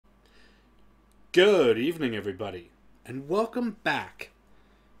Good evening, everybody, and welcome back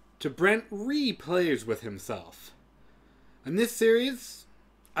to Brent RePlays with himself. In this series,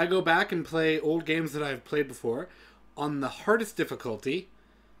 I go back and play old games that I've played before on the hardest difficulty,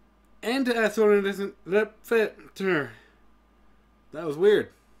 and to ask one doesn't fit. That was weird.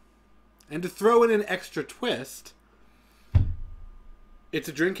 And to throw in an extra twist, it's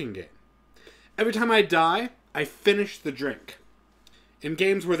a drinking game. Every time I die, I finish the drink. In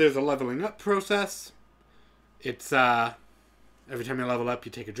games where there's a leveling up process, it's every time you level up,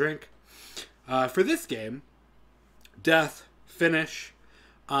 you take a drink. For this game, death, finish,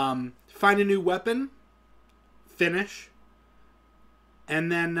 find a new weapon, finish,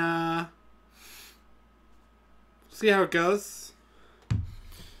 and then see how it goes.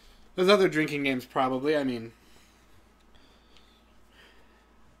 There's other drinking games probably, I mean,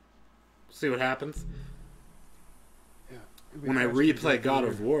 see what happens. When I replay God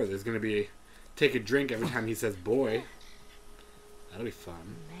of War, there's going to be take a drink every time he says boy. That'll be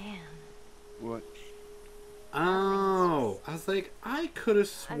fun. Man. What? Oh, I was like, I could have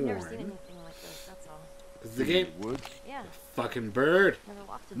sworn. I've never seen anything like this, that's all. This is the game. Wood? A Yeah. fucking bird. Never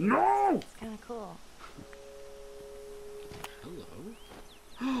walked No! It's kind of cool. Hello.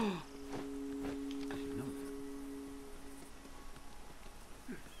 I didn't know that.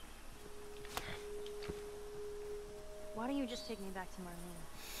 Why don't you just take me back to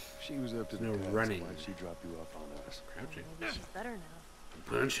Marlena? She was up to No the task. running. Why'd she drop you off on us? Crouching. Maybe she's better now.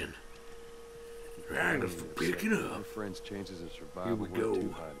 Punching. Triangle for picking Our up. friend's chances of survival Here we weren't go.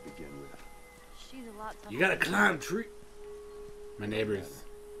 too high to begin with. She's a lot tougher. You gotta than climb tree. My neighbor's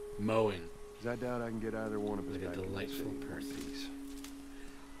mowing. 'Cause I doubt I can get either one of us Like a back in the delightful city in one person. piece.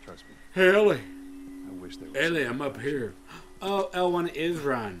 Trust me, Hey, Ellie. I wish there was. Ellie, I'm up here. Oh, L1 is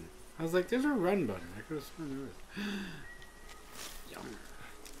run. I was like, there's a run button. I could have sworn there was. Yum.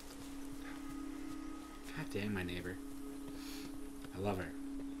 God dang, my neighbor. I love her.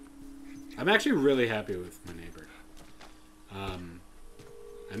 I'm actually really happy with my neighbor.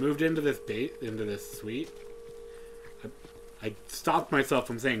 I moved into this suite. I stopped myself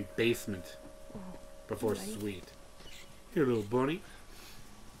from saying basement before suite. Here, little bunny.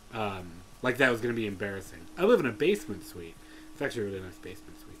 Like that was gonna be embarrassing. I live in a basement suite. It's actually a really nice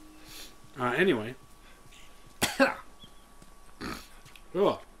basement suite. Anyway.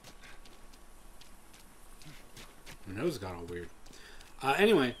 Oh. My nose got all weird.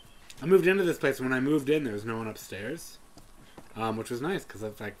 Anyway, I moved into this place. When I moved in, there was no one upstairs, which was nice because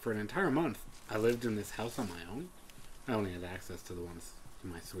like for an entire month, I lived in this house on my own. I only had access to the ones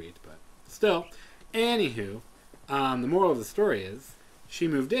in my suite, but still. Anywho, the moral of the story is she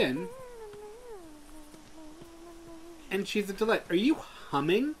moved in, and she's a delight. Are you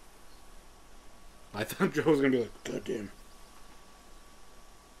humming? I thought Joe was gonna be like, God damn.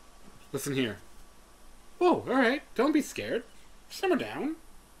 Listen here. Whoa, alright. Don't be scared. Simmer down.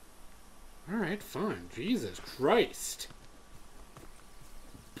 Alright, fine. Jesus Christ.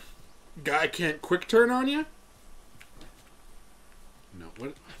 Guy can't quick turn on you? No,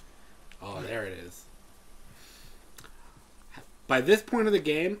 what? Oh, there it is. By this point of the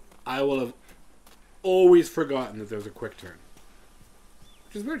game, I will have always forgotten that there's a quick turn.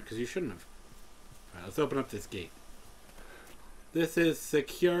 Which is weird, because you shouldn't have. Alright, let's open up this gate. This is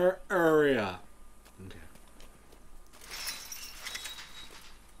secure area. Okay.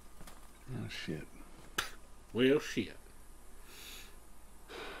 Oh shit. Well, shit.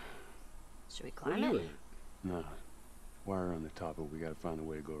 Should we What climb are you it? in? No. Wire on the top, but we gotta find a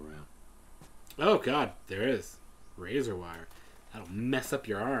way to go around. Oh, God. There is. Razor wire. That'll mess up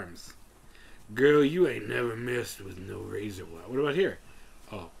your arms. Girl, you ain't never messed with no razor wire. What about here?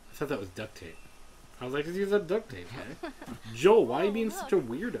 Oh, I thought that was duct tape. I was like, let's use that duct tape, okay? Joel, why are you being such a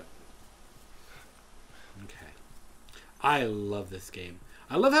weirdo? Okay. I love this game.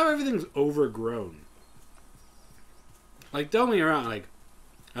 I love how everything's overgrown. Like, don't get me wrong, like,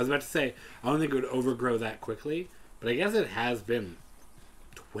 I was about to say, I don't think it would overgrow that quickly, but I guess it has been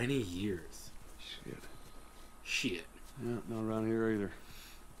 20 years. Shit. Shit. Yeah, not around here either.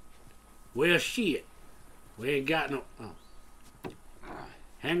 Well, shit. We ain't got no... Oh.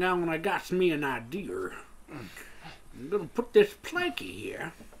 Hang on when I got me an idea. I'm gonna put this planky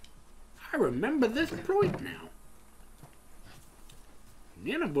here. I remember this point now. And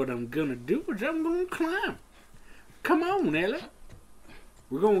then what I'm gonna do is I'm gonna climb. Come on, Ellie.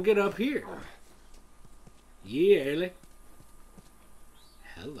 We're gonna get up here. Yeah, Ellie.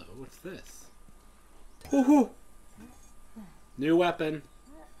 Hello, what's this? Woohoo! New weapon.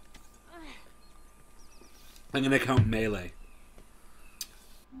 I'm gonna count melee.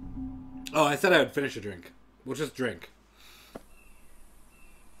 Oh, I said I would finish a drink. We'll just drink.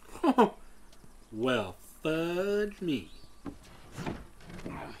 Well, fudge me.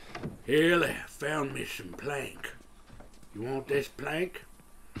 Here, there, found me some plank. You want this plank?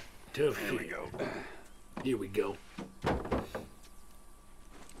 Tough shit. Here we go. Here we go.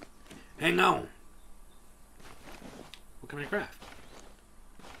 Hang on. What can I craft?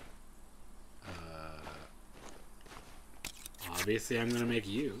 Obviously, I'm gonna make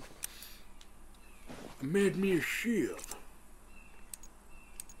you. I made me a shield.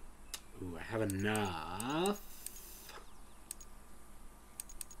 Ooh, I have enough.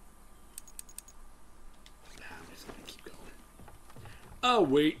 I'm just gonna keep going. Oh,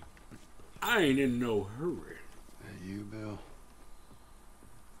 wait. I ain't in no hurry. That you, Bill?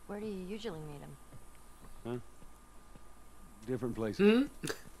 Where do you usually meet him? Huh? Different places.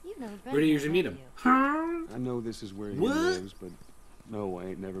 You've never been Where do you here, usually meet have him? you? Huh? I know this is where he What? lives, but no, I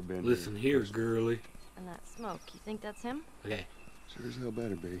ain't never been Listen here, girly. And that smoke, you think that's him? Okay. Sure as hell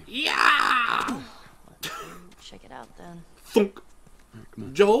better be. Yeah! Let's go check it out then. Thunk. Right, come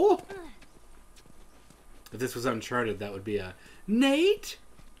on. Joel? If this was Uncharted, that would be a Nate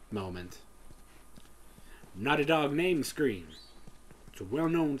moment. Naughty Dog name screen. It's a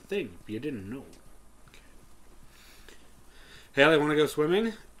well-known thing if you didn't know. Okay. Haley, want to go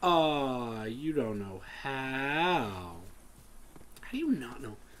swimming? Aw, you don't know how. How do you not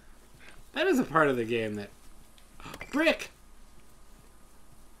know? That is a part of the game that... Brick!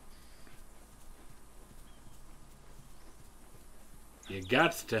 You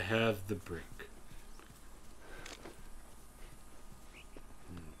gots to have the brick.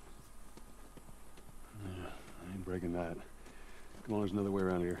 I ain't breaking that. Come on, there's another way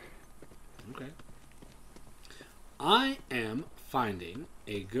around here. Okay. I am finding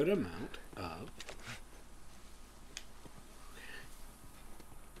a good amount of...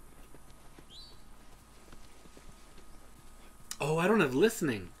 Oh, I don't have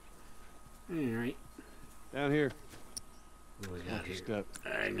listening. Alright. Down here. What do we got Watch your here? step.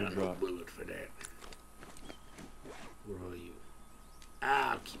 I ain't got no Drop. bullet for that. Where are you?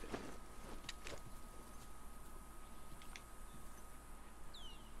 I'll keep it.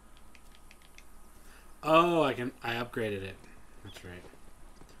 Oh, I upgraded it. That's right.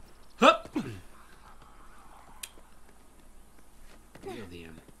 Hup! Near the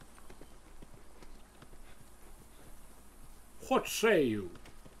end. What say you?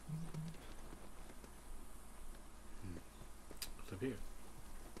 What's up here?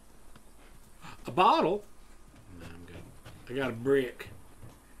 A bottle? No, I'm good. I got a brick.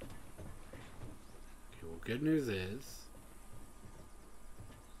 Okay, well, good news is...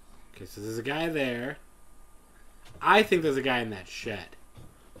 Okay, so there's a guy there. I think there's a guy in that shed.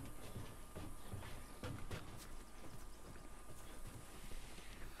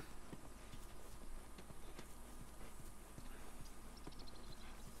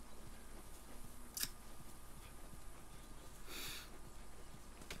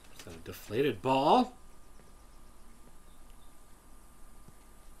 Is that a deflated ball?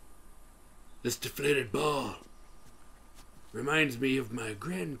 This deflated ball reminds me of my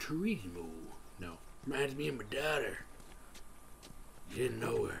Gran Turismo. No, reminds me of my daughter. You didn't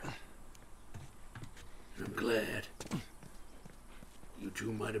know her. And I'm glad. You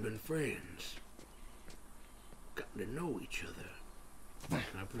two might have been friends. Gotten to know each other.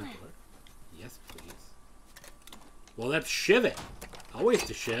 Can I open the door? Yes, please. Well, let's shiv it. Always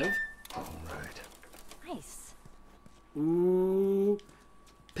to shiv. All right. Nice. Ooh.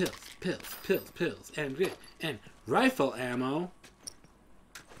 Pills, pills, pills, pills. And rifle ammo.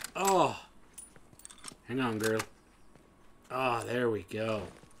 Oh. Hang on, girl. Oh, there we go.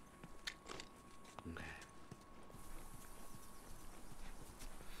 Okay.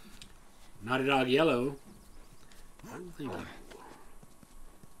 Naughty Dog Yellow. Oh, thank you.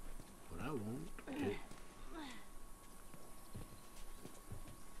 What I want. Okay.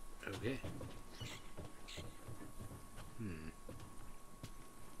 Okay.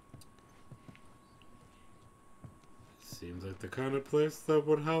 Seems like the kind of place that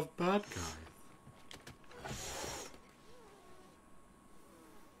would have bad guys.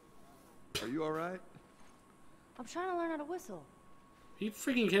 Are you all right? I'm trying to learn how to whistle. Are you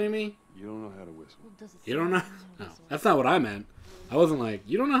freaking kidding me? You don't know how to whistle. Well, does it You don't know? sound like a No, whistle? that's not what I meant. I wasn't like,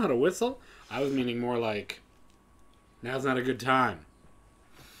 you don't know how to whistle? I was meaning more like, now's not a good time.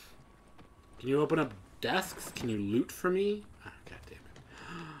 Can you open up desks? Can you loot for me? Ah, God damn it.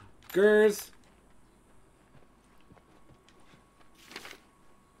 Gers.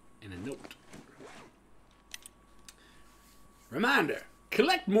 And a note. Reminder,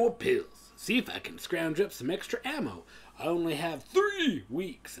 collect more pills. See if I can scrounge up some extra ammo. I only have 3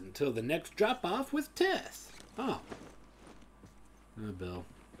 weeks until the next drop-off with Tess. Oh. Oh, Bill.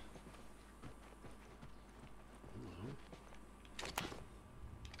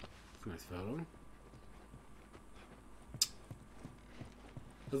 Nice photo.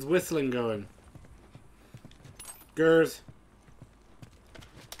 How's whistling going? Gers.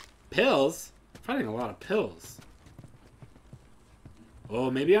 Pills? I'm finding a lot of pills. Oh,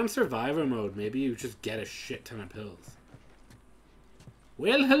 maybe on survivor mode. Maybe you just get a shit ton of pills.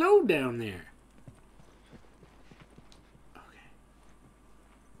 Well, hello down there. Okay.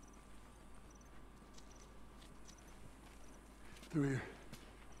 Through here.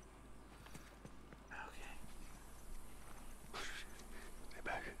 Okay. Stay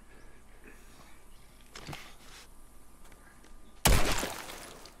back.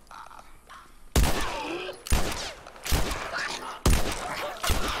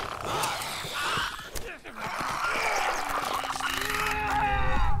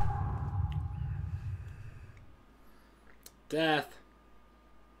 Death.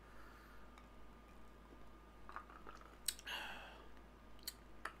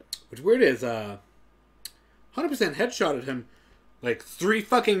 What's weird is 100% headshotted him like 3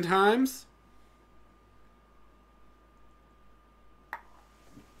 fucking times.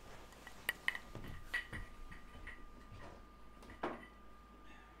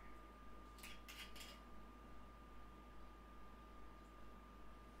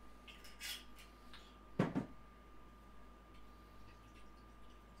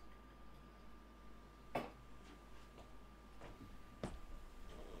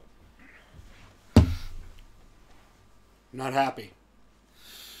 Not happy.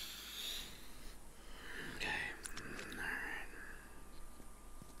 Okay. All right.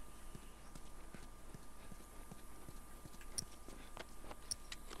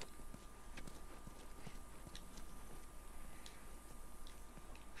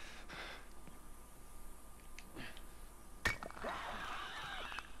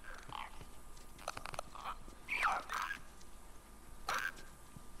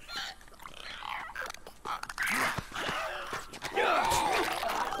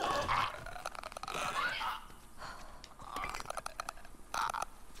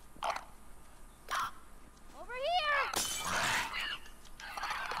 Over here!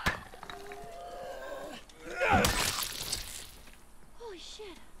 Holy shit.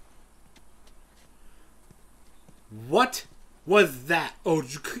 What was that? Oh,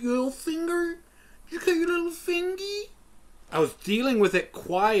 did you cut your little finger? Did you cut your little fingy? I was dealing with it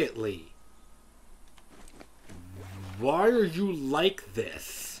quietly. Why are you like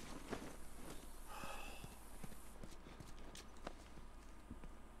this?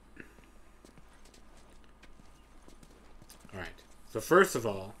 Alright. So first of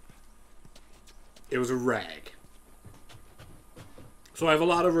all, it was a rag. So I have a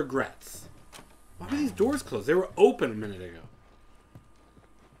lot of regrets. Why were these doors closed? They were open a minute ago.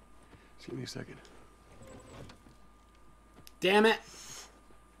 Just give me a second. Damn it.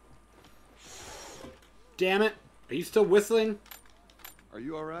 Damn it. Are you still whistling? Are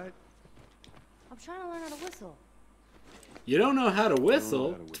you all right? I'm trying to learn how to whistle. You don't know how to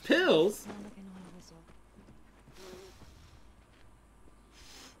whistle. how to whistle. Pills. Sound like I know how to whistle.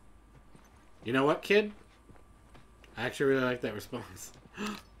 You know what, kid? I actually really like that response.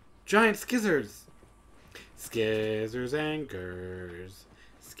 Giant skizzers. Skizzers and gers.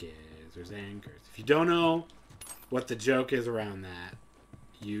 Skizzers and gers. If you don't know what the joke is around that,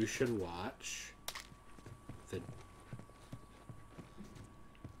 you should watch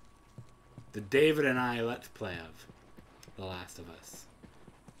the David and I Let's Play of The Last of Us.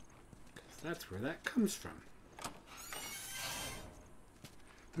 Because that's where that comes from.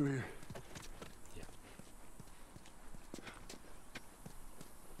 Through here. Yeah.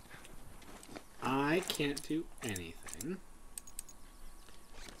 I can't do anything.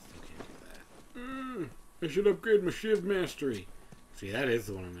 Still can't do that. I should upgrade my Shiv Mastery. See, that is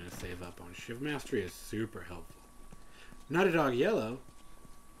the one I'm going to save up on. Shiv Mastery is super helpful. Not a dog yellow.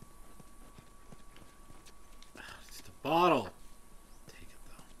 It's just a bottle. Take it,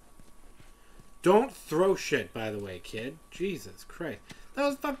 though. Don't throw shit, by the way, kid. Jesus Christ. That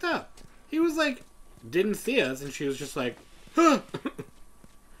was fucked up. He was like, didn't see us, and she was just like, huh.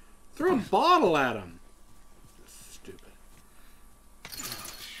 Threw a bottle at him. Stupid.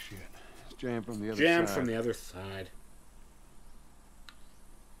 Oh, shit. It's jammed from the other Jammed side. from the other side.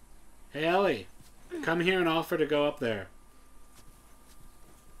 Hey, Ellie. Come here and offer to go up there.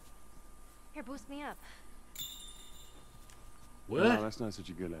 Here, boost me up. What? No, that's not such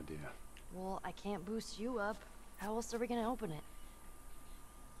a good idea. Well, I can't boost you up. How else are we gonna open it?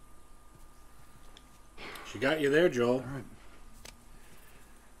 She got you there, Joel. All right.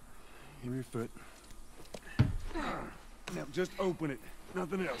 Give me your foot. Now, just open it.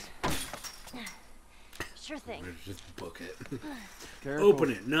 Nothing else. Sure thing. Let's just book it. Careful.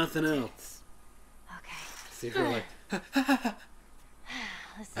 Open it, nothing else. Okay. See if we're like,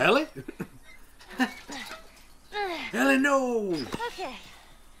 Listen. Ellie? Ellie, no! Okay.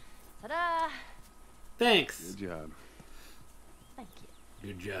 Ta-da! Thanks. Good job. Thank you.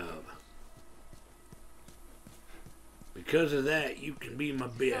 Good job. Because of that, you can be my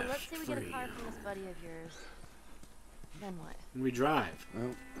So best let's say we get a friend. car from this buddy of yours. Then what? We drive.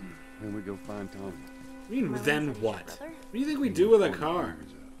 Well, then we go find Tommy. I mean, Marlene then said he's your what? brother? What do you think we do with a car?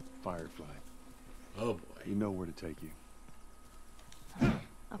 There's a Firefly. Oh boy. You know where to take you.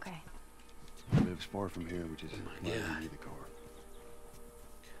 Okay. He lives far from here, which is Oh my why God. we need the car.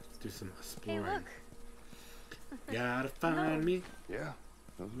 Let's do some Hey, exploring. look. Gotta find me. Yeah,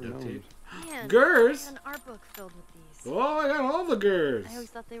 those are Duct tape. those. Man, Gers! I had an art book filled with these. Oh, I got all the gers. I always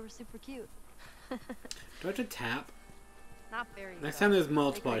thought they were super cute. Do I have to tap? Not very. Next though. time there's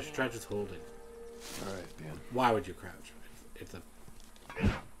multiple, I Bigger should than try just holding. All right, Ben. Why would you crouch? It's a... Damn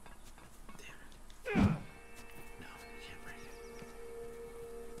it. No, you can't break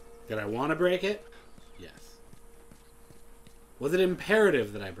it. Did I want to break it? Yes. Was it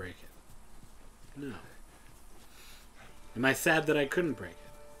imperative that I break it? No. Am I sad that I couldn't break it?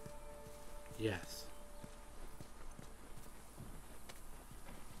 Yes.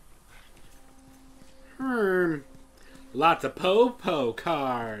 Lots of po-po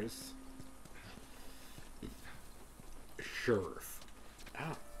cars. Sure.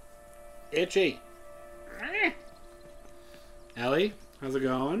 Oh. Itchy. Ellie, how's it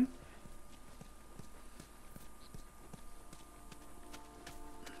going?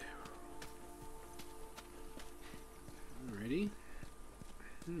 Alrighty.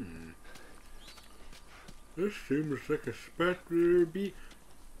 This seems like a spot where there'd be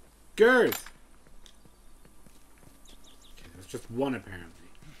girls. Okay, there's just one apparently.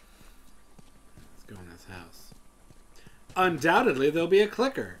 Let's go in this house. Undoubtedly, there'll be a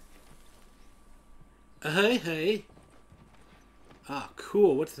clicker. Hey, hey. Ah,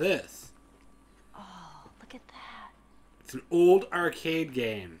 cool. What's this? Oh, look at that. It's an old arcade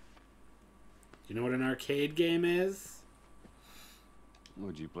game. Do you know what an arcade game is?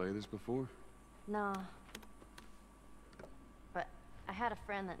 Would you play this before? No. But I had a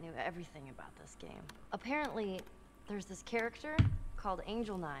friend that knew everything about this game. Apparently, there's this character called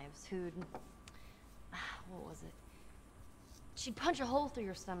Angel Knives who'd... What was it? She'd punch a hole through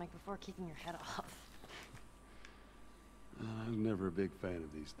your stomach before kicking your head off. I was never a big fan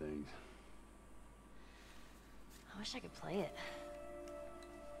of these things. I wish I could play it.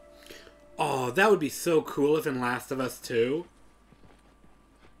 Oh, that would be so cool if in Last of Us 2,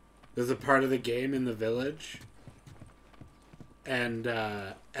 there's a part of the game in the village, and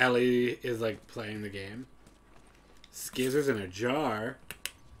Ellie is like playing the game. Skizzers in a jar.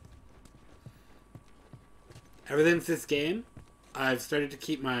 Ever since this game, I've started to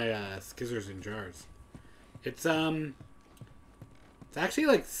keep my skizzers in jars. It's actually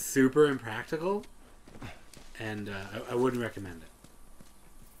like super impractical, and I wouldn't recommend it.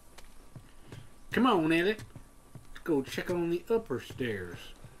 Come on, Ellie. Let's go check on the upper stairs.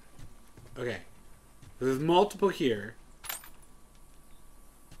 Okay. There's multiple here.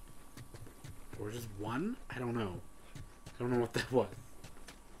 Or just one? I don't know. I don't know what that was.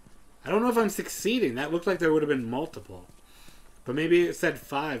 I don't know if I'm succeeding. That looked like there would have been multiple. But maybe it said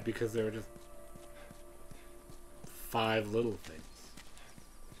 5 because there were just 5 little things.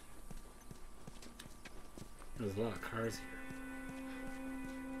 There's a lot of cars here.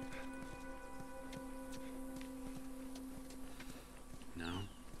 No.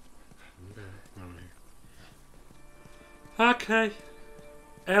 Okay. Over here. Okay.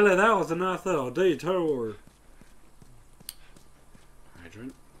 Ellie, that was a nice little detour.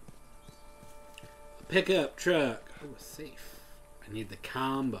 Hydrant. A pickup truck. Oh, a safe. I need the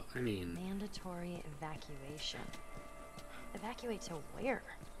combo. I mean... Mandatory evacuation. Evacuate to where?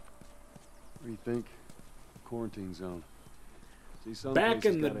 What do you think? Quarantine zone. See, some Back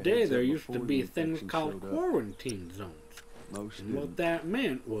places in the got a day, heads there up used to before be the things infection called showed up. quarantine zones. Most And what didn't. that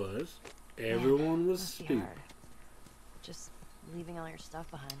meant was everyone was Must be stupid. hard. Just leaving all your stuff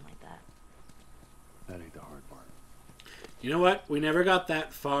behind like that. That ain't the hard part. You know what? We never got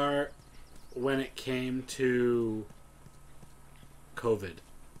that far when it came to COVID.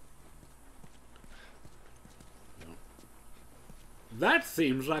 No. That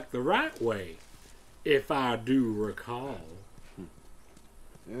seems like the right way, if I do recall.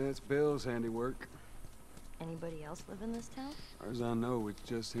 Yeah, it's Bill's handiwork. Anybody else live in this town? As far as I know, it's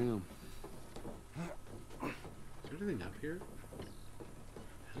just him. Is there anything up here?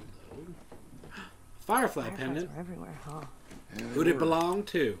 Hello. Firefly Fireflies pendant. are everywhere, huh? Yeah, Who'd it belong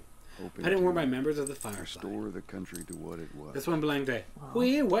to? Open I didn't to work by members of the Firefly. restore the country to what it was. This one blank day. Well,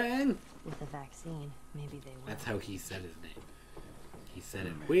 Hui Wang. with a vaccine, maybe they will. That's how he said his name. He said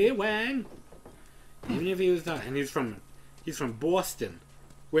it. Hui Wang. Even if he was not, and he's from Boston,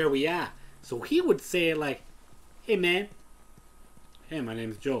 where we are. So he would say it like, "Hey man, hey, my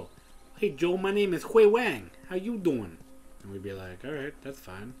name's Joel. Hey Joel, my name is Hui Wang. How you doing?" And we'd be like, "All right, that's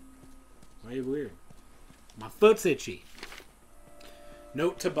fine. Why are you weird? My foot's itchy."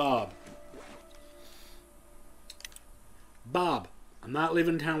 Note to Bob. Bob, I'm not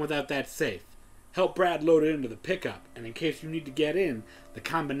leaving town without that safe. Help Brad load it into the pickup, and in case you need to get in, the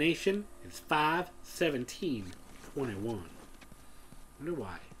combination is 51721. Wonder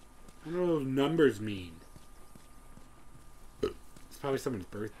why. I wonder what those numbers mean. It's probably someone's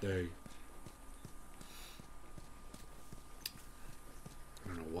birthday. I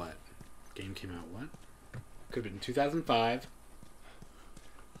don't know what. Game came out what? Could have been 2005.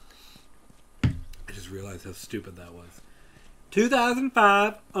 I just realized how stupid that was.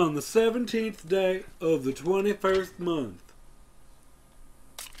 2005 on the 17th day of the 21st month.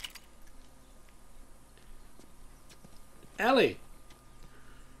 Ellie!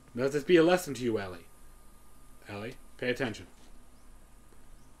 Let this be a lesson to you, Ellie. Ellie, pay attention.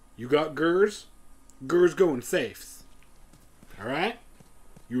 You got GERS? GERS go in safes. Alright?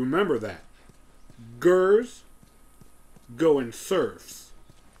 You remember that. GERS go in surfs.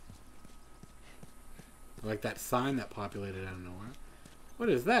 Like that sign that populated out of nowhere. What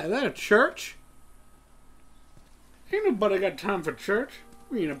is that? Is that a church? Ain't nobody got time for church.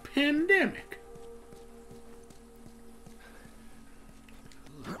 We in a pandemic.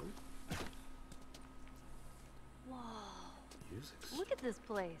 Whoa. Music store. Look at this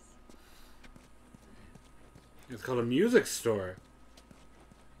place. It's called a music store.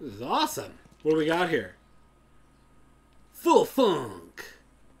 This is awesome. What do we got here? Full funk.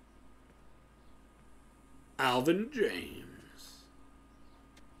 Alvin James.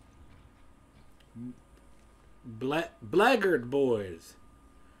 Blackguard Boys.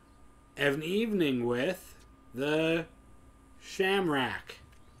 An evening with the Shamrock.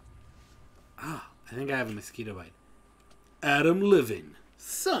 Ah, I think I have a mosquito bite. Adam Living.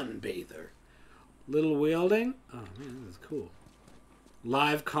 Sunbather. Little Wielding. Oh man, this is cool.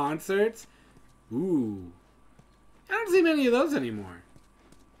 Live concerts. Ooh. I don't see many of those anymore.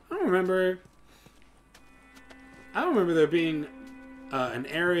 I don't remember there being an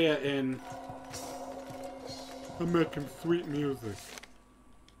area in... I'm making sweet music.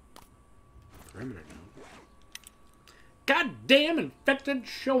 Perimeter note. Goddamn infected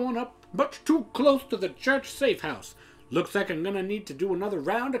showing up much too close to the church safe house. Looks like I'm gonna need to do another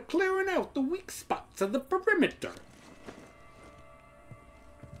round of clearing out the weak spots of the perimeter.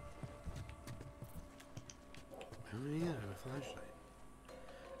 Oh yeah, I have a flashlight.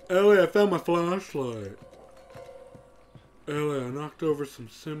 Ellie, I found my flashlight. Ellie, I knocked over some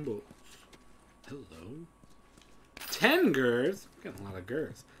symbols. Hello? 10 GERS? We're getting a lot of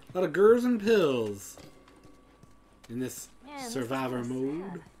GERS. A lot of GERS and pills. In this survivor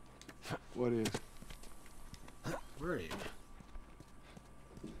mode. What is? Where are you?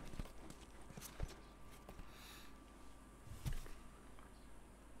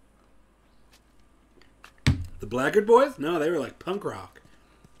 The Blackguard Boys? No, they were like punk rock.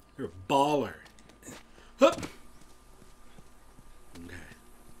 They were baller. Hup! Okay.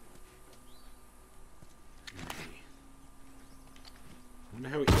 I wonder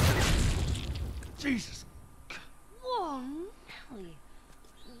how we... Jesus! Whoa, Nelly.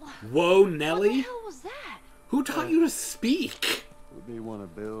 Whoa, What the Nelly? hell was that? Who taught you to speak? Would be one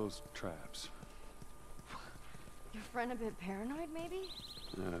of Bill's traps. Your friend a bit paranoid, maybe?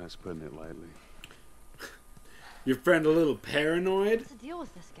 That's putting it lightly. Your friend a little paranoid? What's the deal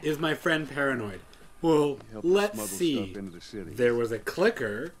with this guy? Is my friend paranoid? Well, Help us let's smuggle see. stuff into the city. There was a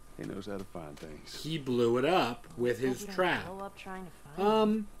clicker. He knows how to find things. He blew it up with Hope his you don't trap. blow up trying to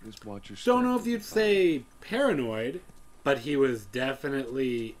find Just watch your Don't step know if as you'd you find say paranoid, but he was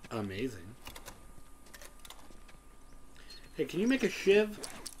definitely amazing. Hey, can you make a shiv?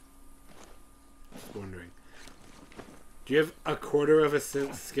 Just wondering. Do you have a quarter of a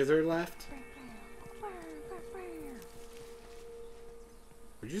skizzer left?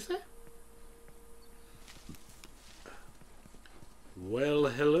 What'd you say? Well,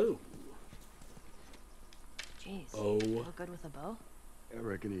 hello. Jeez. Oh. Feel good with a bow? I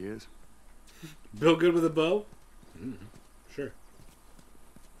reckon he is. Bill good with a bow? Sure.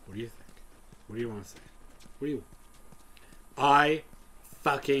 What do you think? What do you want to say? What do you... I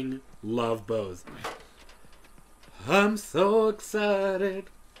fucking love bows. I'm so excited.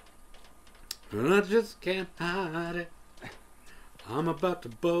 And I just can't hide it. I'm about to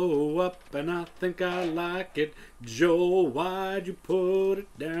bow up and I think I like it. Joel, why'd you put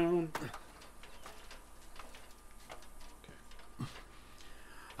it down? Okay.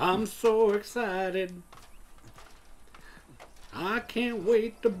 I'm so excited. I can't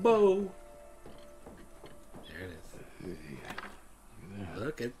wait to bow. There it is.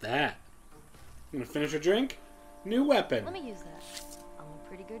 Look at that. You gonna finish your drink? New weapon. Let me use that. I'm a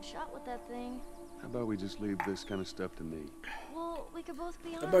pretty good shot with that thing. How about we just leave this kind of stuff to me? Well, we could both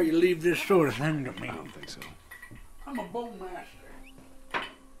be on. How about you leave this sort of thing to me? I don't think so. I'm a bowmaster.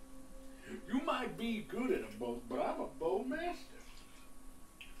 You might be good at a bow, but I'm a bowmaster.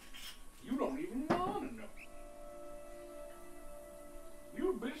 You don't even want to know.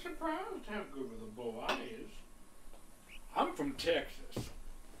 You'd be surprised how good of a bow I is. I'm from Texas.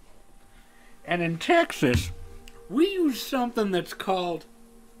 And in Texas, we use something that's called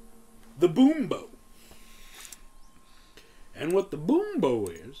the boom bow. And what the boom bow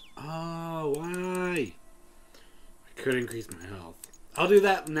is... Oh, why? I could increase my health. I'll do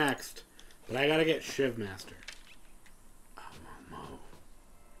that next. But I gotta get Shiv Master.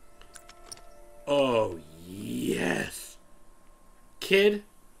 Oh, yes. Kid,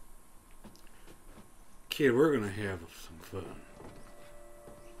 we're gonna have some fun.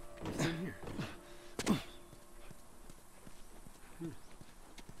 What's in here?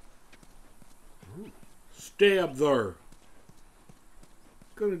 Stay up there.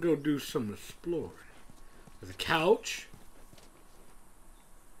 Gonna go do some exploring. There's a couch.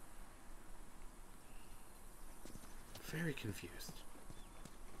 Very confused.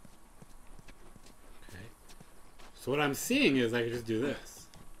 Okay. So what I'm seeing is I can just do this.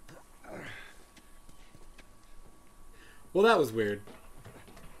 Well, that was weird.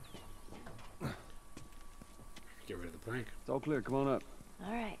 Get rid of the plank. It's all clear. Come on up.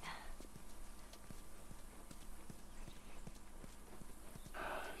 All right.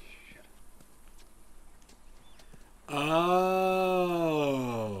 Oh.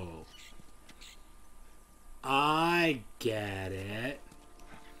 I get it.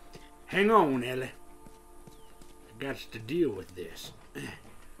 Hang on, Ellie. I got to deal with this.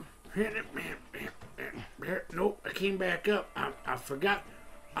 Nope, I came back up. I forgot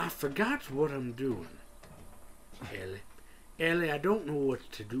what I'm doing. Ellie, I don't know what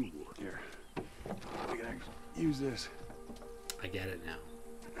to do. Here. We can actually use this. I get it now.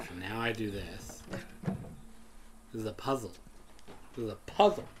 So now I do this. This is a puzzle. This is a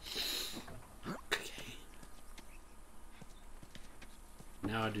puzzle. Okay.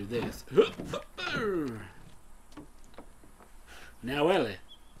 Now I do this. Now, Ellie,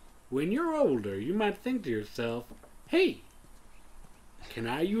 when you're older, you might think to yourself, hey, can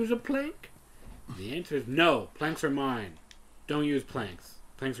I use a plank? The answer is no. Planks are mine. Don't use planks.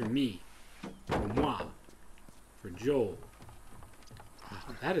 Planks are me. For moi. For Joel.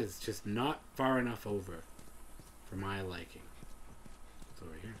 Oh, that is just not far enough over for my liking. What's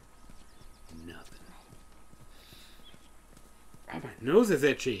over here? Nothing. Oh, my nose is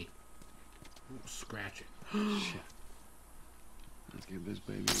itchy. Oh, scratch it. Shit. Let's give this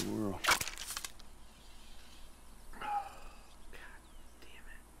baby a whirl.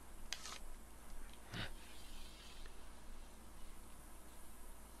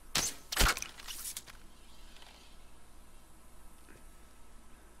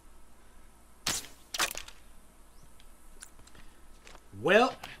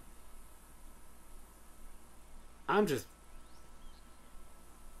 Well, I'm just...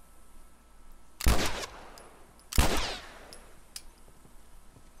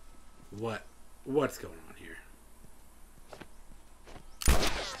 What's going on here?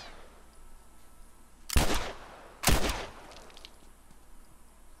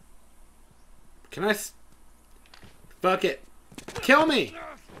 Can I... Fuck it. Kill me!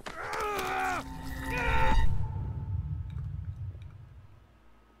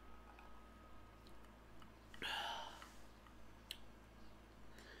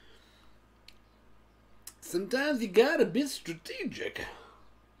 Sometimes you gotta be strategic.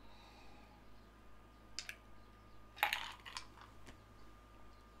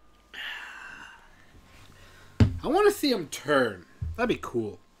 I want to see him turn. That'd be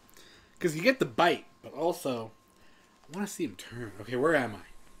cool. Because you get the bite, but also, I want to see him turn. Okay, where am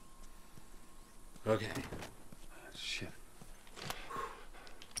I? Okay. Shit.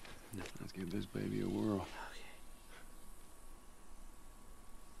 No. Let's give this baby a whirl.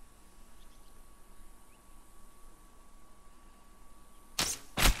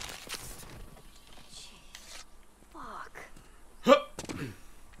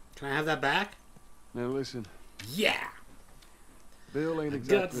 Can I have that back? Now listen. Yeah. Bill ain't That's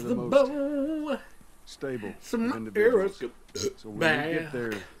exactly the the most bow. stable of Some individuals. arrows. So when you get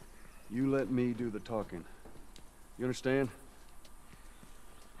there, you let me do the talking. You understand?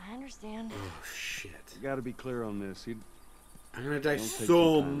 I understand. Oh shit! You got to be clear on this. I'm gonna die Don't take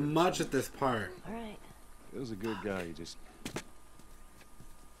so your time. much at this part. All right. He was a good guy. He just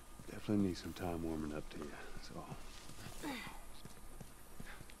definitely needs some time warming up to you. That's all.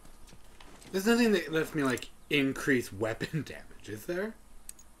 There's nothing that lets me like increase weapon damage, is there?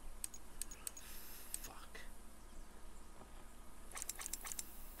 Fuck.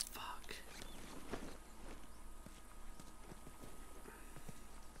 Fuck.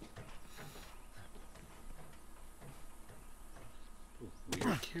 Ooh,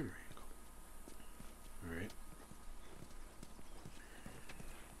 weird camera angle. Alright.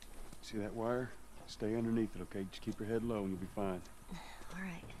 See that wire? Stay underneath it, okay? Just keep your head low and you'll be fine. All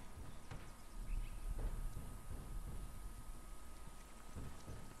right.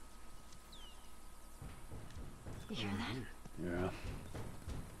 You hear that? Yeah.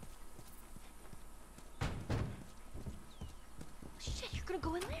 Shit, you're gonna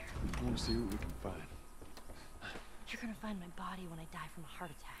go in there? I want to see what we can find. You're gonna find my body when I die from a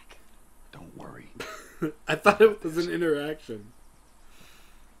heart attack. Don't worry. I thought it was an interaction.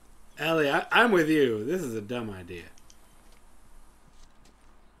 Ellie, I'm with you. This is a dumb idea.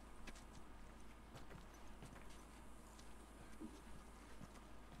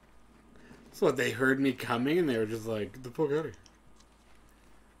 So what, they heard me coming and they were just like, get the fuck out of here.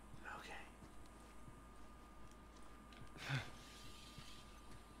 Okay.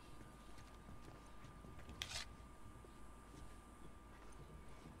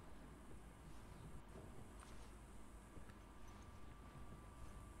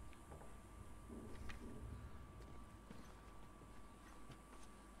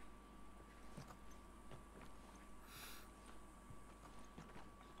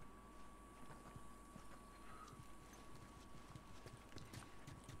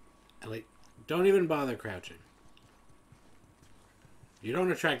 Ellie, don't even bother crouching. You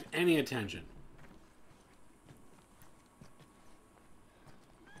don't attract any attention.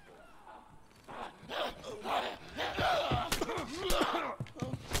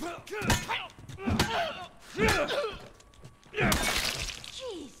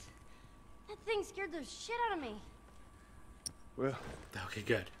 Jeez, that thing scared the shit out of me. Well, Okay,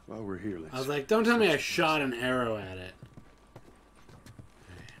 good. while we're here, let's... I was like, don't tell me I shot an arrow at it.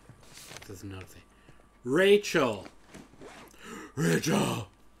 Okay. Doesn't know anything. Rachel. Rachel.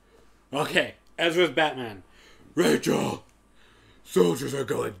 Okay, Ezra's Batman. Rachel. Soldiers are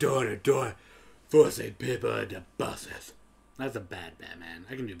going door to door, forcing people into buses. That's a bad Batman.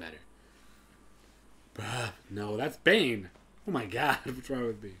 I can do better. No, that's Bane. Oh my god, what's wrong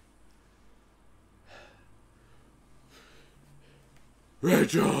with me?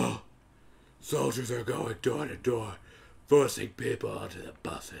 Rachel! Soldiers are going door to door, forcing people onto the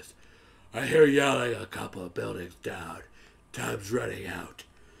buses. I hear yelling a couple of buildings down. Time's running out.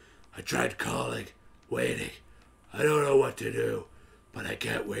 I tried calling, waiting. I don't know what to do, but I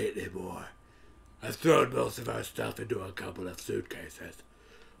can't wait anymore. I've thrown most of our stuff into a couple of suitcases.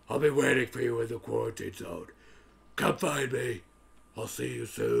 I'll be waiting for you in the quarantine zone. Come find me. I'll see you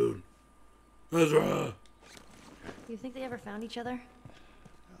soon. Ezra! You think they ever found each other?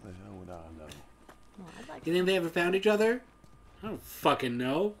 How the hell would I know? Well, I'd like You think they ever found each other? I don't fucking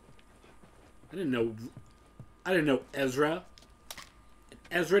know. I didn't know Ezra.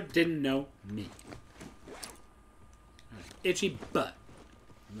 Ezra didn't know me. Itchy butt.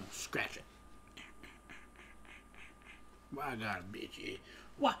 I'm gonna scratch it. Why I got a bitchy?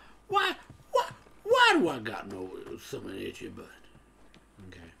 Why do I got some itchy butt?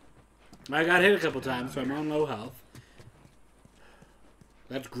 Okay. I got hit a couple times, so I'm on low health.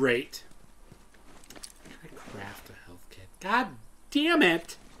 That's great. Can I craft a health kit? God damn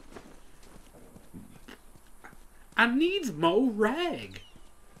it! I needs more rag.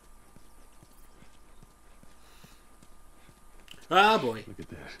 Oh boy. Look at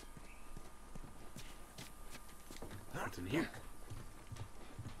that. What's in here?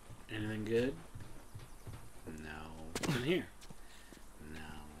 Anything good? No. What's in here? No.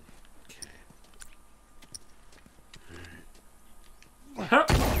 Okay.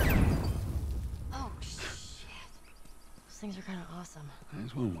 Alright. Oh, shit. Those things are kind of awesome.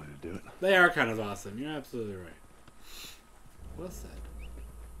 That's one way to do it. They are kind of awesome. You're absolutely right. What's that?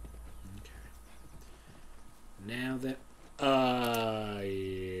 Okay. Now that...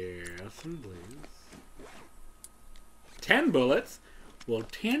 yeah, some blues. 10 bullets? Well,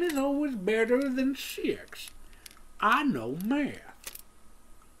 10 is always better than 6. I know math.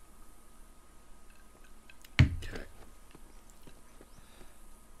 Okay.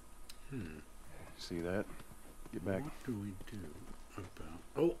 See that? Get back. What do we do about...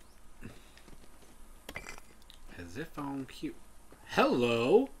 Oh. As if on cue.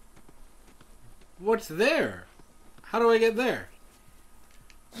 Hello? What's there? How do I get there?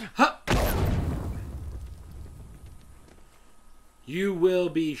 Huh. You will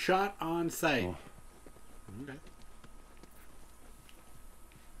be shot on sight. Oh. Okay.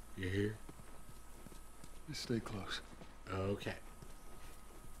 You here? Just stay close. Okay.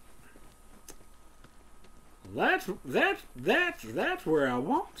 That's where I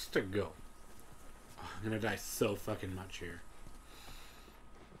wants to go. Oh, I'm gonna die so fucking much here.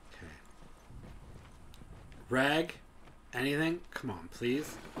 Okay. Rag? Anything? Come on,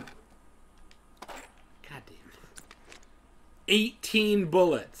 please. God damn. 18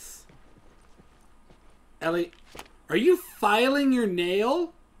 bullets. Ellie, are you filing your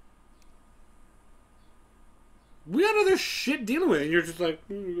nail? We got other shit dealing with it, and you're just like,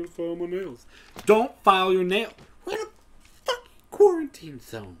 I'm gonna file my nails. Don't file your nail. We're in a fucking quarantine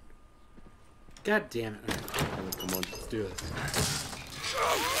zone. God damn it. Right. Come on, let's do this.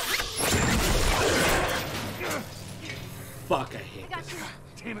 Fuck, I hate this.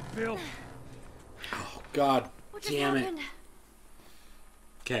 Damn it, Bill. Oh, God damn it. Happened?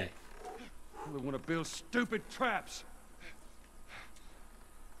 Okay. We want to build stupid traps.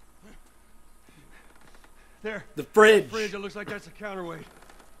 There. The fridge. Fridge, it looks like that's a counterweight.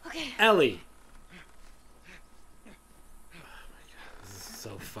 Okay. Ellie. Oh my God, this is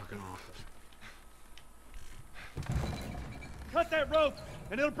so fucking awful. Cut that rope,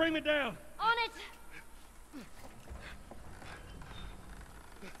 and it'll bring me down. On it.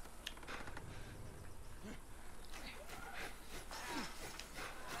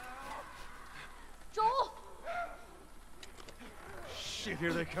 Joel. Shit,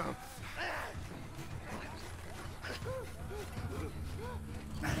 here they come.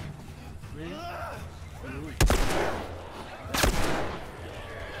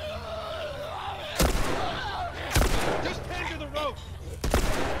 Just hang to the rope.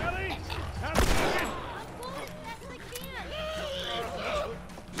 Ellie, how's it going?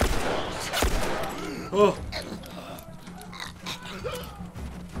 Oh.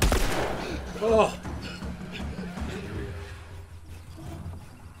 Oh.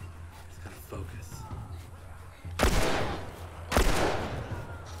 Just gotta focus.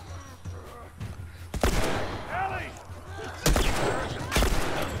 Ellie!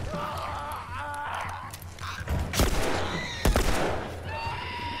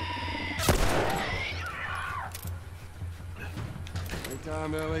 Take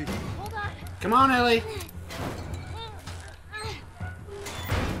time, Ellie. Hold on. Come on, Ellie.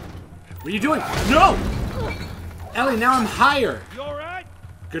 What are you doing? No! Ellie, now I'm higher. You all right?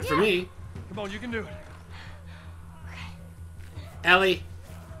 Good for me. Come on, you can do it. Ellie.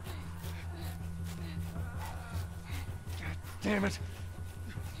 Damn it.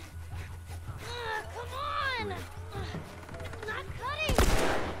 Come on. Not cutting.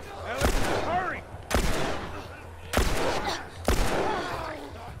 Ellie, hurry!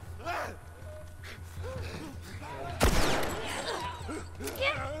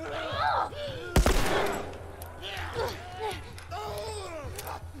 Get off.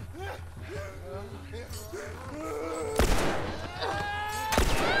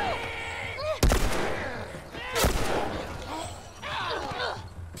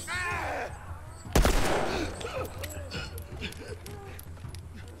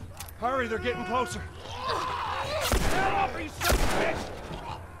 Hurry, they're getting closer. Get off, you son of a bitch!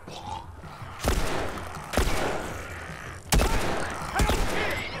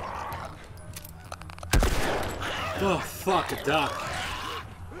 Oh, fuck, a duck.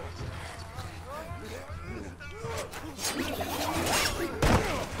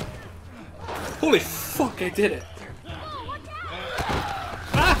 Holy fuck, I did it.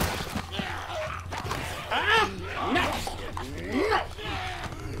 Ah! Ah! No!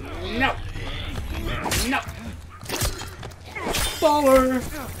 No! No! Baller!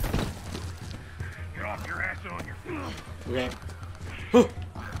 Get off your ass on your feet. Okay. Huh.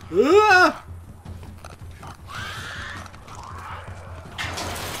 Ah!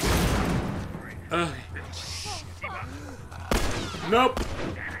 Okay. Nope.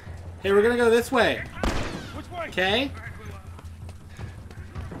 Hey, we're gonna go this way. Which way? Okay?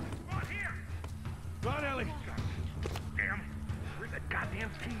 Right here. Run, Ellie. Damn. Where's that goddamn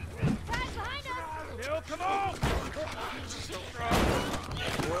key? Right behind us. Bill, come on!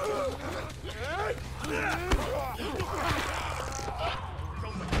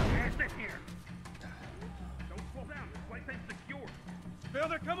 Sit here. Don't slow down. This place ain't secure. Bill,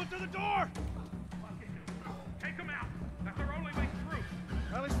 they're coming to the door! Take them out. That's our only way through.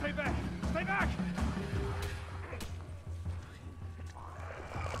 Ellie, stay back. Stay back!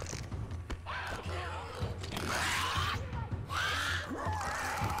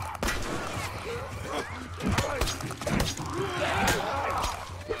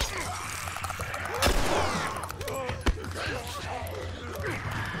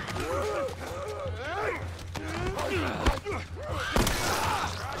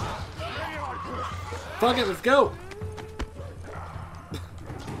 Fuck it, let's go.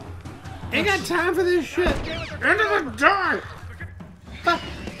 Ain't got time for this shit. Into the door. Fuck.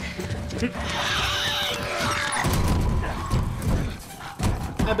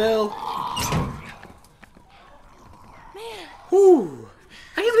 Hi, Bill. Man. Whew.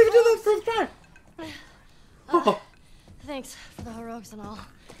 I can't believe you did that first time. Oh. Thanks for the heroics and all.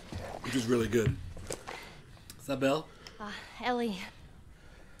 Which is really good. What's up, Bill? Ellie.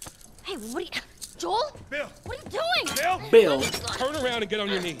 Hey, what are you... Joel? Bill! What are you doing? Bill. Turn around and get on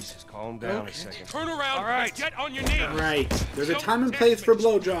your knees. Just calm down a second. Turn around and get on your knees. Right. There's a time and place for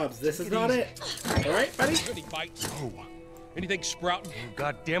blowjobs. This is not it. All right, buddy? Any bites? Oh. Anything sprouting?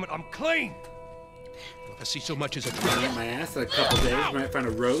 God damn it, I'm clean. If I see so much as a I'll eat my ass in a couple days. Might find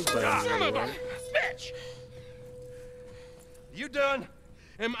a rose, but I'm Son not of a worried. bitch! You done?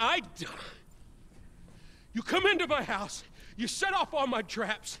 Am I done? You come into my house, you set off all my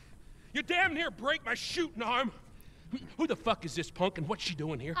traps, you damn near break my shooting arm. Who the fuck is this punk and what's she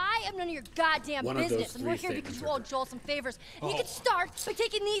doing here? I am none of your goddamn One of those business, and we're three here because statements you owe right Joel some favors. And you Oh. can start by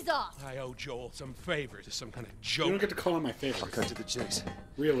taking these off. I owe Joel some favors. It's some kind of You don't joke. get to call on my favorites. I'll cut to the chase.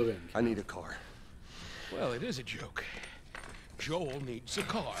 Reel it in. I need a car. Well, it is a joke. Joel needs a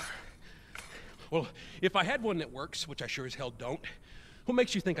car. Well, if I had one that works, which I sure as hell don't, what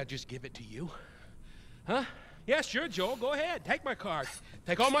makes you think I'd just give it to you? Huh? Yeah, sure, Joel, go ahead. Take my car.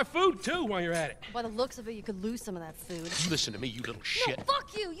 Take all my food, too, while you're at it. By the looks of it, you could lose some of that food. You listen to me, you little shit. No, fuck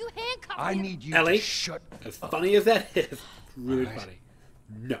you! You handcuffed me. I need you Ellie, to shut as funny as that is, it's really Alright. funny.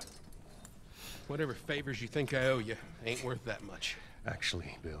 No. Whatever favors you think I owe you ain't worth that much.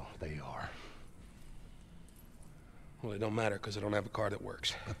 Actually, Bill, they are. Well, it don't matter, because I don't have a car that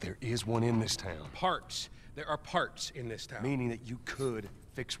works. But there is one in this town. Parts. There are parts in this town. Meaning that you could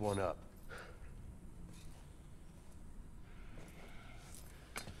fix one up.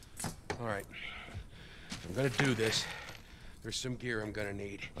 All right. If I'm gonna do this, there's some gear I'm gonna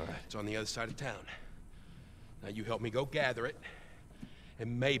need. All right. It's on the other side of town. Now you help me go gather it,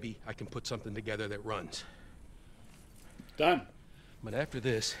 and maybe I can put something together that runs. Done. But after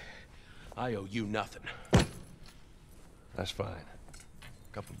this, I owe you nothing. That's fine.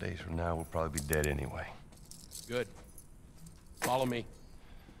 A couple days from now, we'll probably be dead anyway. Good. Follow me.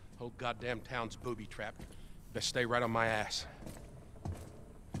 Whole goddamn town's booby-trapped. Best stay right on my ass.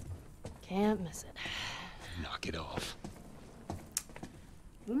 Can't miss it. Knock it off.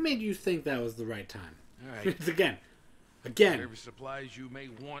 What made you think that was the right time? All right. It's again. Whatever supplies you may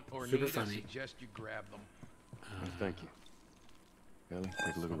want or Super need, I funny. suggest you grab them. Thank you. Ellie,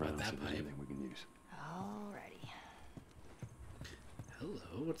 take a look around and that see if there's pipe? anything we can use. Alrighty.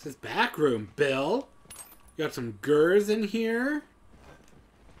 Hello, what's this back room, Bill? You got some gurs in here.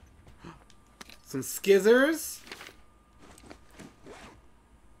 Some skizzers.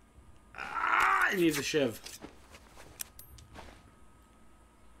 Ah, I need a shiv.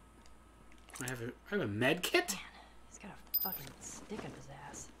 I have a med kit? He's got a fucking stick in his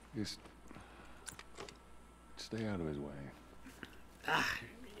ass. Just stay out of his way. Ah,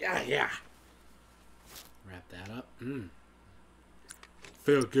 yeah. Wrap that up.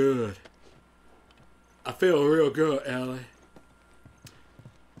 Feel good. I feel real good, Ellie.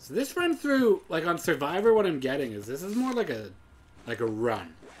 So this run through, like on Survivor, what I'm getting is this is more like a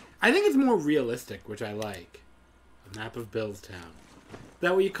run. I think it's more realistic, which I like. A map of Bill's Town. Is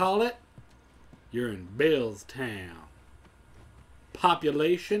that what you call it? You're in Bill's Town.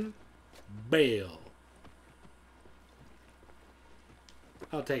 Population, Bill.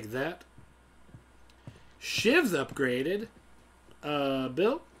 I'll take that. Shiv's upgraded.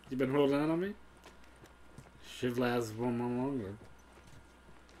 Bill, you been holding out on me? Shiv lasts one more longer.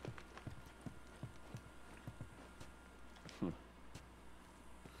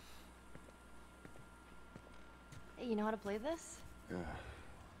 Hey, you know how to play this? Yeah,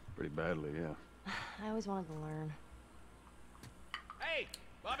 pretty badly, yeah. I always wanted to learn. Hey,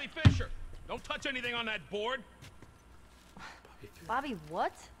 Bobby Fischer, don't touch anything on that board. Bobby,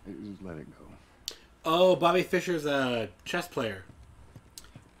 what? Just let it go. Oh, Bobby Fischer's a chess player.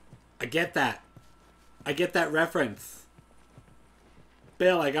 I get that. I get that reference.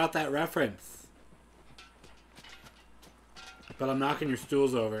 Bill, I got that reference. But I'm knocking your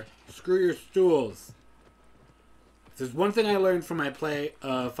stools over. Screw your stools. If there's one thing I learned from my play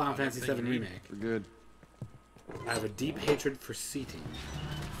of Final Fantasy VII Remake, We're good. I have a deep hatred for seating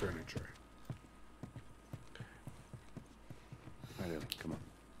furniture. All right, Ellie, come on.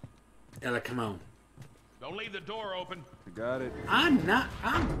 Ella, come on. Don't leave the door open. You got it. I'm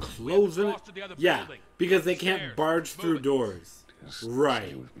closing it. cross to the other Yeah, building. because they can't Stairs. barge Move through it. doors. Just Right.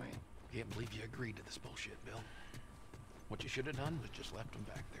 Stay with me. Can't believe you agreed to this bullshit, Bill. What you should have done was just left them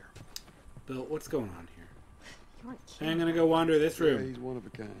back there. Bill, what's going on here? You weren't I'm kidding. gonna go wander this Yeah, room. he's one of a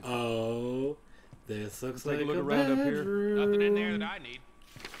kind. Oh, this looks Take like a look a around up here. bedroom. Nothing in there that I need.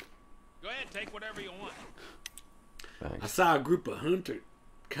 Go ahead, take whatever you want. I Thanks. saw a group of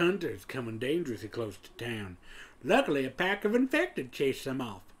hunters coming dangerously close to town. Luckily, a pack of infected chased them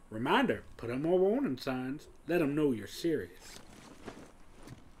off. Reminder, put up more warning signs. Let them know you're serious.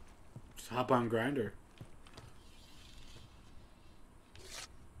 Just hop on Grindr.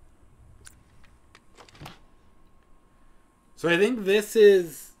 So I think this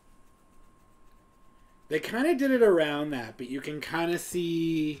is... They kind of did it around that, but you can kind of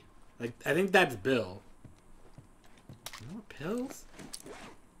see... Like, I think that's Bill. More pills?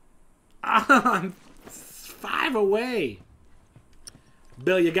 Ah, I'm 5 away.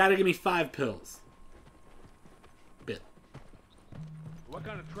 Bill, you gotta give me 5 pills. Bill. What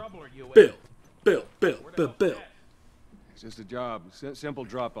kind of trouble are you in? Bill. Bill. It's just a job. Simple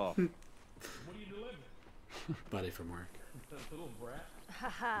drop-off. What are you delivering? Buddy from work. Little brat?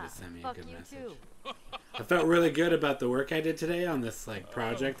 Haha. Just sent me a Fuck good you message. too. I felt really good about the work I did today on this like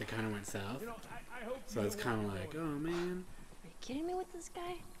project that kind of went south. You know, I hope So it's kind of like, oh man. Are you kidding me with this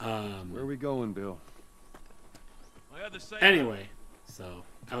guy? Where are we going, Bill? my other side. Anyway, so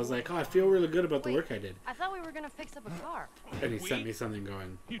I was like, oh, I feel really good about the Wait. work I did. I thought we were gonna fix up a car. And he sent me something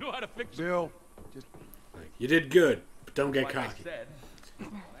going, You know how to fix it. Bill, just like, you did good, but don't get Like cocky. I said, my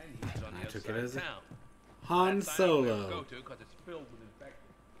need's on the I other took side it of as a town. Han That's the island we're gonna Solo. Go to 'cause it's filled with infected.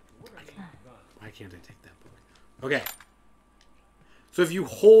 We're gonna need a gun. Why can't I take that book? Okay. So if you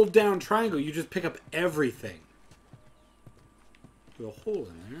hold down triangle, you just pick up everything. There's a hole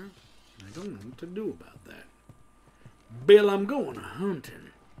in there. I don't know what to do about that. Bill, I'm going hunting.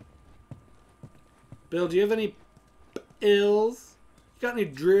 Bill, do you have any pills? You got any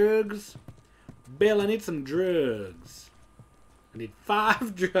drugs? Bill, I need some drugs. I need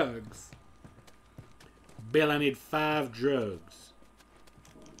 5 drugs. Bill, I need 5 drugs.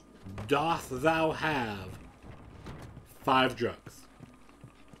 Doth thou have 5 drugs?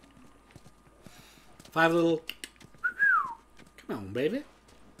 5 little... Come on, baby.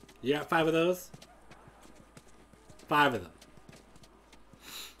 You got 5 of those? 5 of them.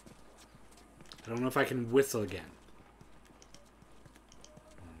 I don't know if I can whistle again.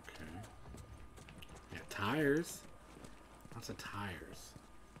 Okay. Yeah, tires. Lots of tires.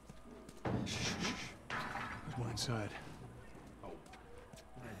 There's one inside.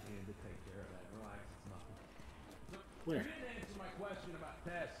 Where? You didn't answer my question about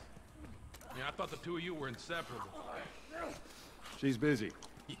Tess. Yeah, I thought the two of you were inseparable. She's busy.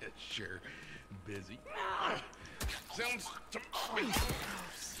 Yeah, sure. Busy. Sounds to me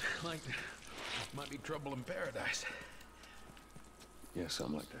like there might be trouble in paradise. Yeah,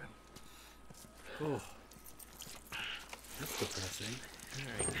 something like that. Oh. That's depressing.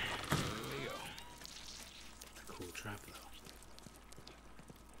 All right, here we go. It's a cool trap, though.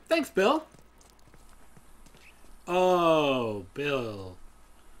 Thanks, Bill. Oh, Bill.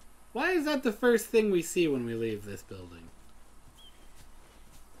 Why is that the first thing we see when we leave this building?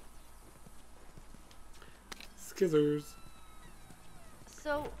 Skizzers.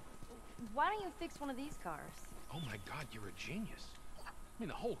 So, why don't you fix one of these cars? Oh my God, you're a genius. I mean,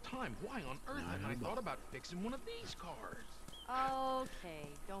 the whole time, why on earth haven't I thought about fixing one of these cars? Okay,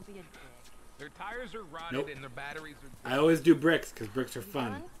 don't be a dick. Their tires are rotted Nope. and their batteries are I always do bricks because bricks are You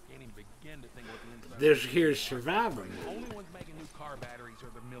fun. done? can't even begin to think what the inside. There's here's survivor The mode, only ones making new car batteries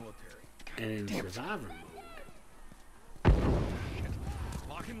are the military. and in survivor mode,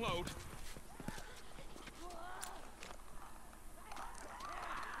 Lock and load.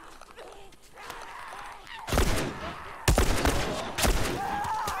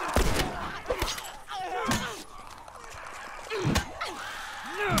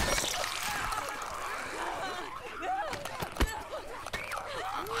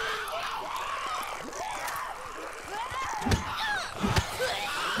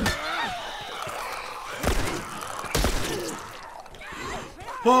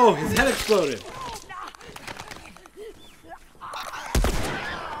 whoa, his head exploded.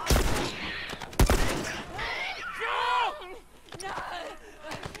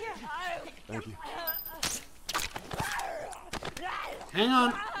 Thank you. Hang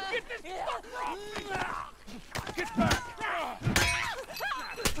on.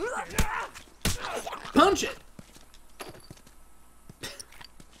 Punch it.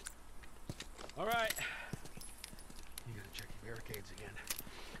 All right. You gotta check your barricades again.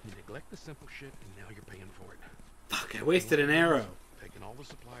 You neglect the simple shit, and now you're paying for it. Fuck, I wasted an arrow. Taking all the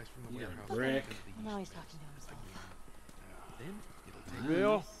supplies from the You got warehouse. a brick. into the Now east he's talking to himself. Then it'll take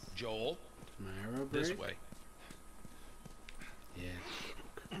Bill, Joel My arrow this break? way.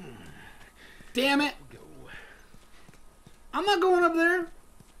 Yeah. Damn it! I'm not going up there.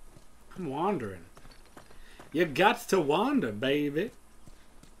 I'm wandering. You got to wander, baby.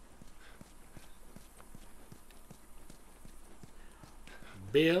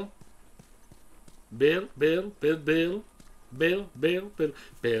 Bill. Bill, Bill, Bill, Bill. Bill, Bill, Bill,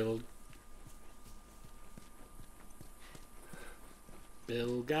 Bill.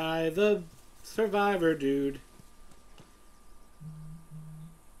 Bill Guy, the survivor dude.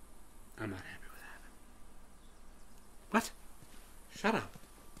 I'm not happy with that. What? Shut up.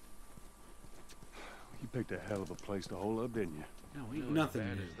 You picked a hell of a place to hole up, didn't you? No, ain't nothing as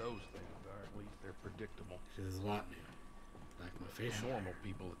bad new. as those things are, at least they're predictable. There's a lot new. Like my facial hair. Normal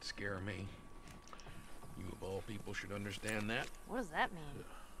people that scare me. You of all people should understand that. What does that mean?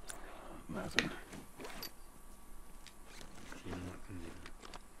 Nothing. You know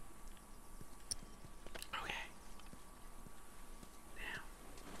what? Okay.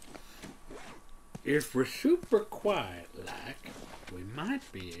 Now, if we're super quiet like, we might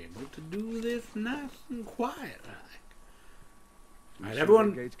be able to do this nice and quiet like. Alright,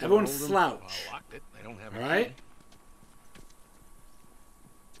 everyone slouch. I locked it. They don't have Alright?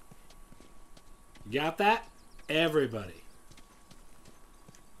 You got that? Everybody.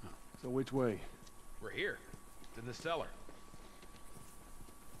 So which way? We're here. It's in the cellar.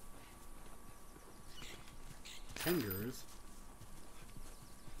 Fingers.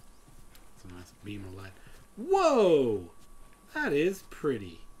 It's a nice beam of light. Whoa! That is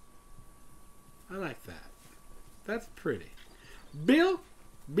pretty. I like that. That's pretty. Bill,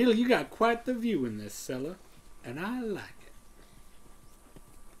 you got quite the view in this cellar, and I like it.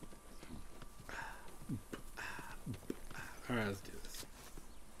 All right, let's do this.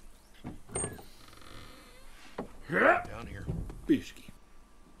 Down here. Bishki.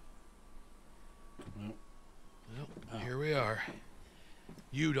 Well, here we are.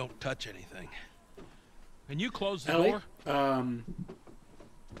 You don't touch anything. And you close the Ellie, door?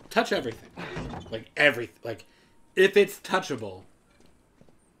 touch everything. Like everything. Like, if it's touchable,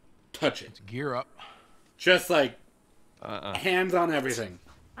 touch it. Let's gear up. Just like hands on everything.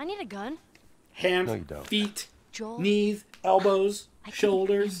 I need a gun. Hands, No, you don't. feet, Joel, knees, elbows, I can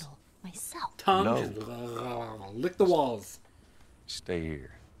shoulders, handle myself. tongue. No. Just lick the walls. Stay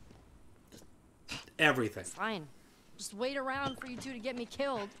here. Everything. Fine. Just wait around for you two to get me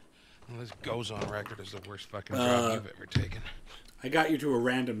killed. Well, this goes on record as the worst fucking job you've ever taken. I got you to a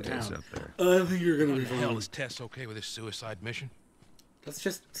random It's town. up there. I think you're gonna What be the hell fine. is Tess okay with this suicide mission? Let's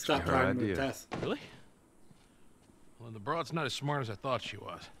just stop her talking idea. with Tess. Really? Well, the broad's not as smart as I thought she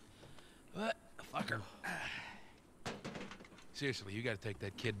was. But, fuck her. Seriously, you gotta take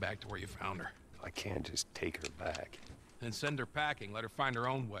that kid back to where you found her. I can't just take her back. Then send her packing, let her find her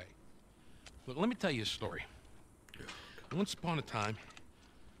own way. Look, let me tell you a story. Once upon a time,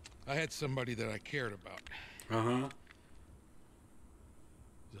 I had somebody that I cared about. Uh-huh.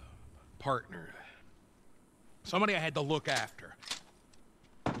 A partner. Somebody I had to look after.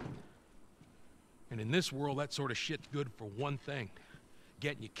 And in this world, that sort of shit's good for one thing.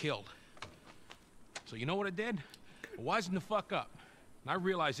 Getting you killed. So you know what I did? I wisened the fuck up. And I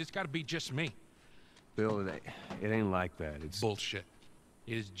realized it's gotta be just me. Bill, it ain't like that. It's Bullshit.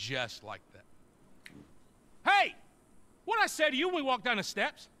 It is just like that. Hey! What'd I say to you when we walked down the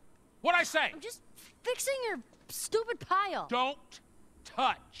steps? What'd I say? I'm just fixing your stupid pile. Don't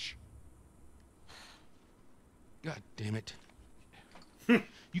touch. God damn it.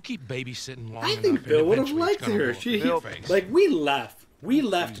 You keep babysitting long I enough, think and Bill would have eventually it's liked gonna her. blow up in She, your face. like, we left. We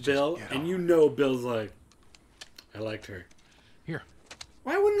left just Bill, get and off. you know Bill's like, I liked her. Here,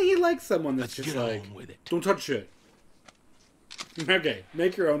 Why wouldn't he like someone that's let's just get like, on with it. don't touch shit? Okay,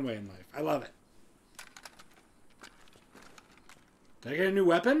 make your own way in life. I love it. Did I get a new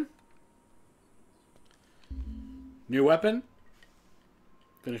weapon? New weapon?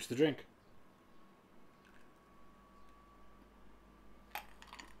 Finish the drink.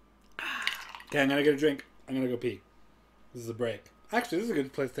 Okay, I'm gonna get a drink. I'm gonna go pee. This is a break. Actually, this is a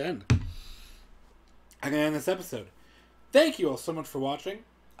good place to end. I'm gonna end this episode. Thank you all so much for watching.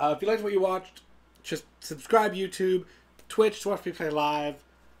 If you liked what you watched, just subscribe YouTube, Twitch to watch me play live,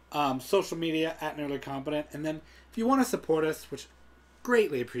 social media at NearlyCompetent, and then if you want to support us, which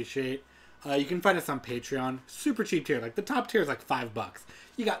greatly appreciate, you can find us on Patreon. Super cheap tier. Like the top tier is like $5.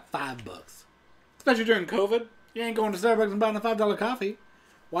 You got $5. Especially during COVID. You ain't going to Starbucks and buying a $5 coffee.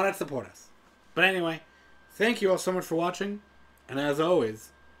 Why not support us? But anyway, thank you all so much for watching, and as always,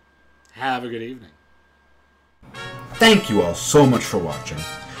 have a good evening. Thank you all so much for watching.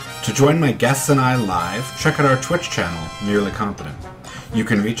 To join my guests and I live, check out our Twitch channel, NearlyCompetent. You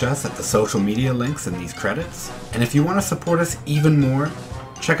can reach us at the social media links in these credits, and if you want to support us even more,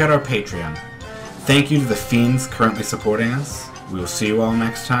 check out our Patreon. Thank you to the fiends currently supporting us. We will see you all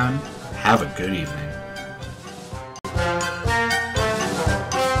next time. Have a good evening.